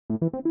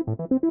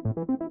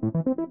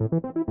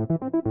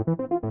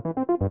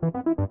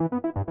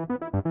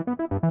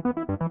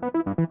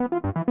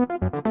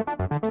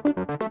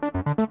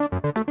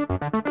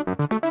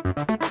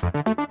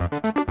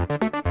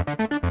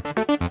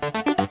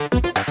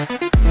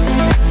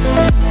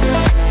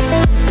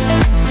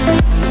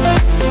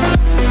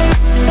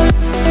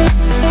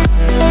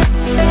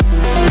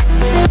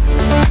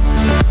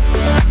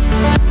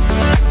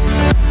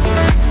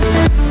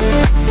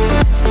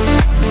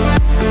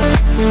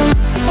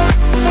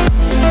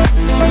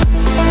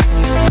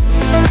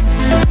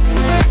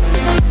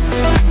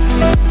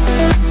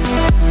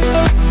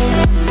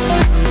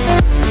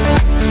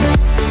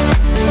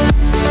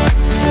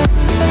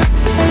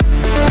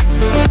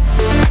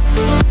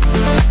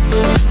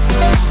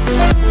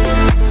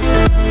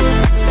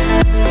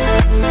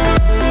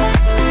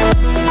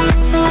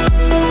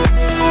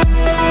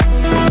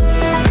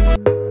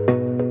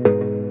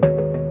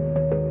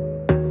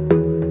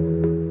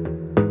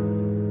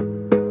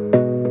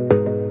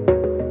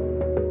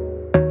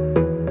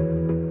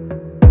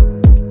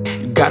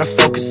Gotta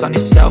focus on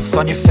yourself,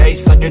 on your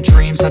faith, on your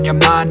dreams, on your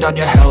mind, on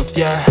your health,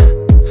 yeah.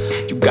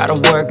 You gotta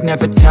work,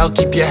 never tell,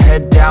 keep your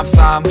head down,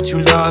 find what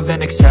you love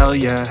and excel,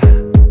 yeah.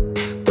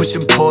 Push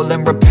and pull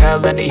and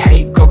repel any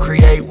hate, go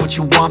create what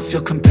you want,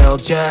 feel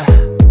compelled, yeah.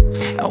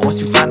 And once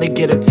you finally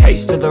get a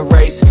taste of the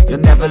race, you'll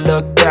never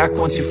look back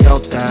once you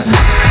felt that.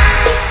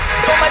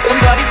 Don't let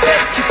somebody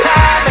take your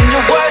time and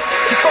your worth,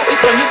 just focus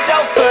on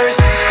yourself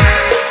first.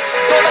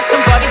 Don't let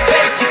somebody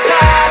take your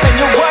time and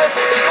your worth,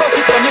 just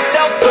focus on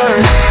yourself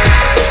first.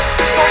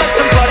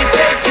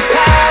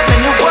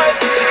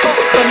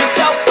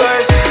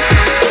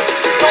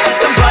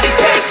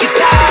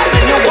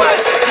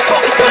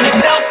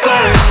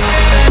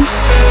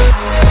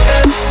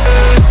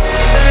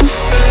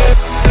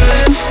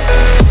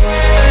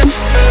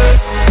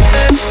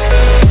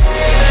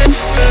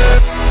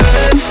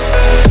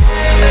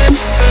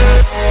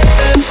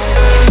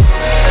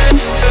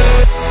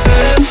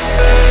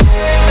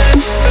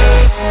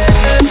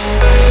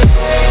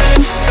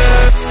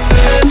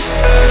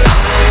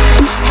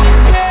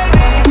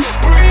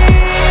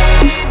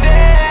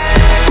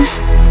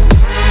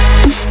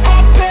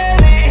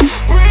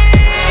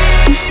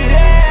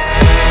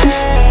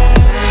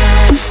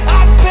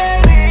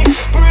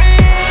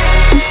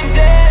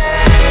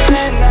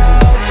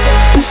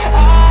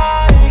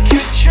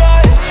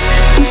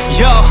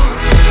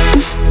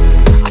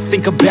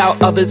 Think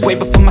about others way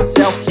before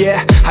myself, yeah.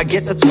 I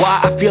guess that's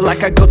why I feel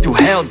like I go through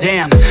hell,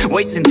 damn.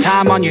 Wasting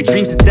time on your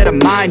dreams instead of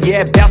mine,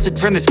 yeah. About to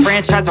turn this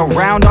franchise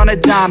around on a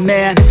dime,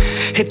 man.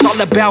 It's all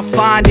about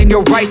finding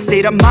your right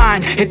state of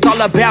mind. It's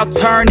all about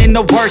turning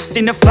the worst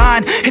into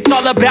fine. It's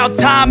all about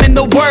time and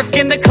the work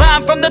and the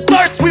climb. From the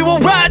thirst we will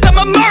rise, I'm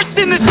immersed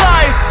in this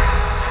life.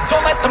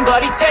 Don't let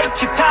somebody take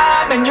your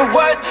time and your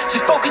worth,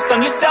 just focus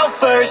on yourself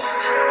first.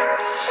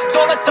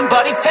 Don't let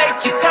somebody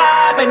take your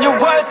time and your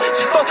worth,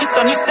 just focus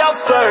on yourself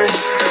first.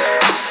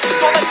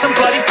 Don't let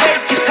somebody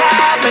take your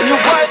time and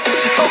your worth,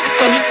 just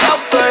focus on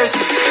yourself first.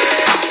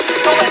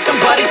 Don't let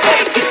somebody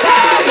take your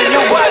time and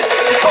your worth,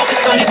 just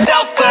focus on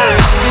yourself